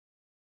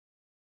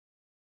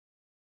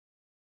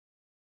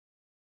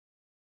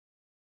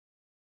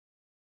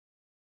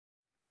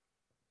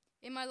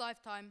In my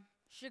lifetime,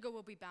 sugar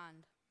will be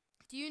banned.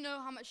 Do you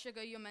know how much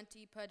sugar you're meant to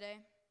eat per day?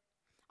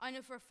 I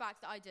know for a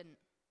fact that I didn't.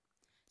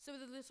 So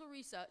with a little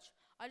research,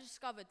 I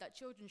discovered that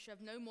children should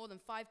have no more than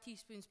 5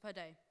 teaspoons per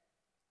day.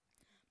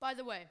 By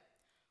the way,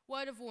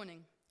 word of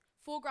warning,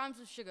 4 grams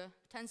of sugar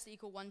tends to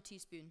equal 1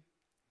 teaspoon.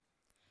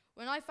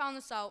 When I found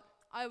this out,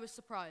 I was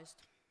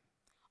surprised.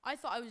 I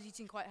thought I was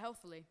eating quite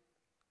healthily.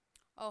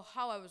 Oh,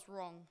 how I was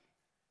wrong.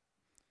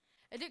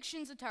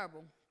 Addictions are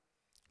terrible.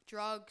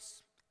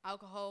 Drugs,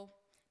 alcohol,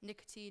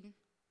 nicotine.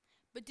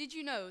 But did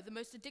you know the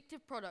most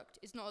addictive product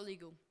is not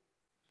illegal?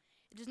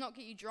 It does not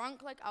get you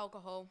drunk like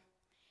alcohol.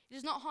 It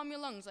does not harm your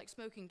lungs like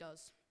smoking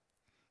does.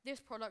 This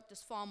product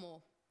does far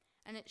more,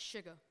 and it's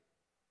sugar.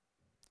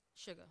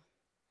 Sugar.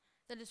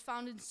 That is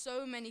found in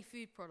so many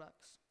food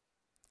products.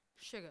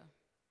 Sugar.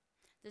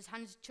 That is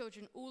handed to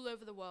children all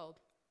over the world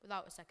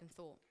without a second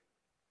thought.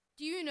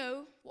 Do you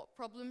know what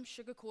problems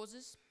sugar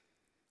causes?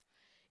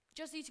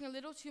 Just eating a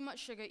little too much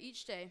sugar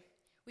each day,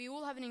 we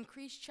all have an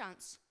increased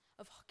chance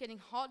of getting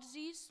heart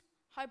disease,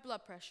 high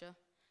blood pressure,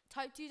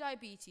 type 2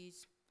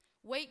 diabetes,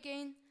 weight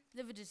gain,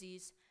 liver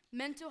disease,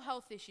 mental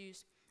health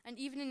issues, and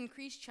even an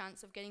increased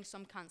chance of getting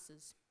some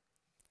cancers.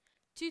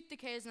 Tooth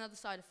decay is another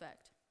side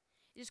effect.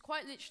 It is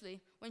quite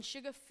literally when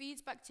sugar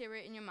feeds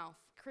bacteria in your mouth,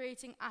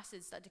 creating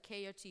acids that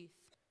decay your teeth.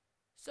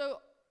 So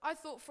I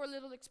thought for a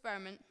little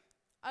experiment,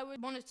 I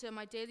would monitor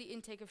my daily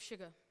intake of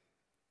sugar.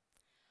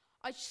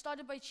 I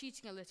started by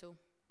cheating a little.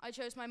 I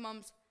chose my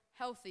mum's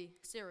healthy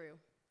cereal.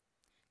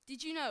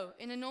 Did you know,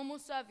 in a normal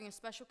serving of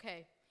Special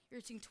K, you're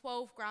eating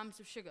 12 grams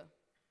of sugar?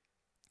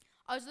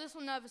 I was a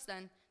little nervous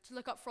then to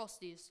look up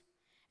Frosties,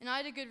 and I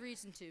had a good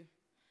reason to.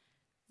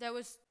 There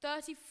was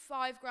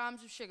 35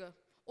 grams of sugar,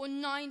 or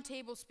 9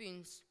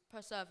 tablespoons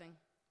per serving.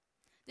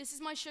 This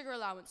is my sugar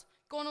allowance,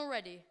 gone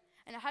already,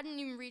 and it hadn't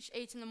even reached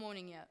 8 in the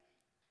morning yet.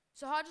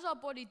 So how does our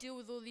body deal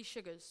with all these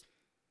sugars?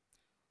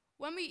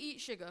 When we eat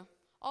sugar,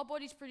 our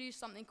bodies produce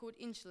something called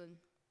insulin.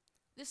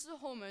 This is a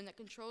hormone that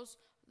controls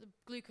the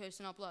glucose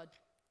in our blood.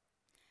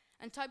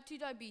 And type 2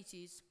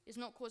 diabetes is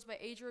not caused by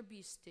age or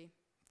obesity.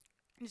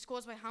 It is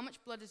caused by how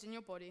much blood is in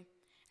your body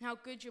and how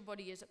good your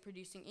body is at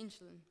producing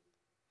insulin.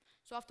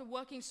 So after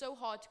working so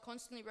hard to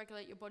constantly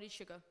regulate your body's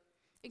sugar,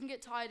 it can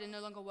get tired and no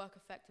longer work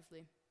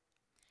effectively.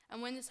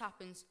 And when this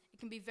happens, it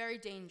can be very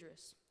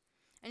dangerous.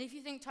 And if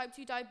you think type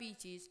 2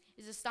 diabetes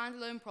is a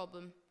standalone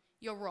problem,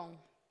 you're wrong.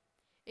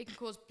 It can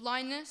cause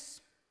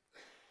blindness,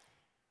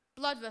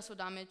 blood vessel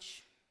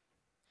damage,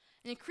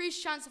 an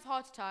increased chance of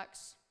heart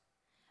attacks,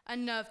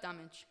 and nerve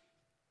damage.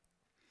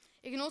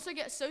 It can also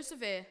get so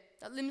severe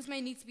that limbs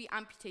may need to be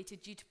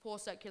amputated due to poor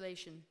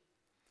circulation.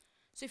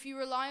 So if you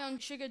rely on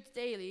sugar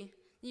daily,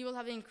 then you will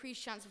have an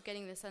increased chance of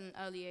getting this at an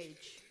early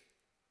age.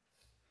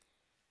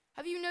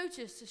 Have you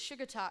noticed a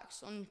sugar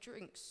tax on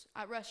drinks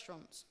at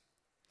restaurants?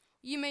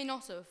 You may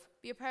not have,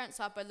 but your parents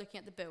have by looking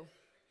at the bill.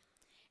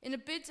 In a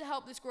bid to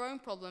help this growing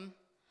problem,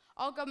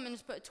 our government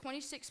has put a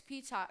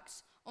 26p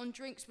tax on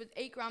drinks with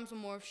 8 grams or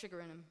more of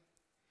sugar in them.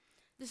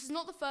 This is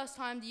not the first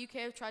time the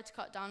UK have tried to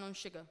cut down on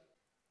sugar.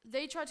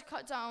 They tried to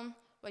cut down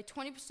by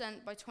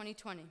 20% by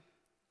 2020.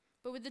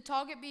 But with the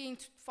target being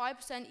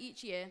 5%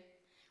 each year,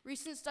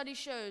 recent studies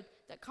showed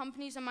that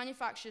companies and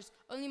manufacturers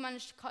only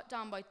managed to cut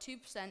down by 2%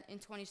 in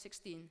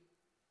 2016.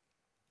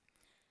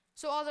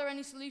 So are there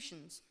any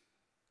solutions?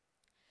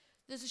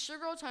 There's a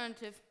sugar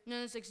alternative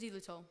known as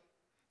xylitol.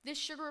 This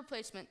sugar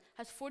replacement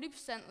has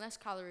 40% less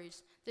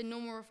calories than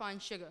normal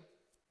refined sugar.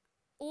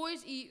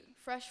 Always eat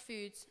fresh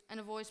foods and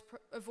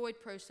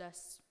avoid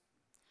processed.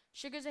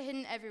 Sugars are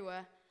hidden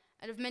everywhere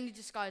and of many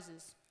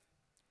disguises.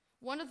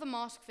 One of the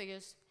mask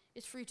figures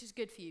is fruit is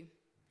good for you.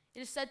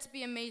 It is said to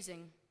be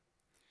amazing,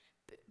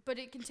 but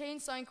it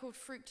contains something called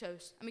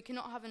fructose, and we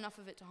cannot have enough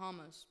of it to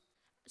harm us.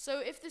 So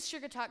if this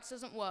sugar tax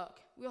doesn't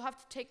work, we'll have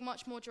to take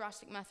much more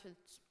drastic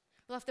methods.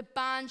 We'll have to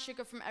ban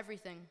sugar from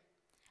everything.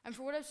 And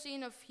for what I've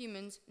seen of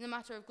humans in the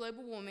matter of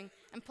global warming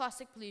and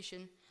plastic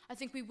pollution, I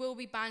think we will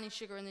be banning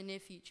sugar in the near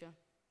future.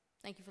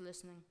 Thank you for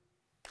listening.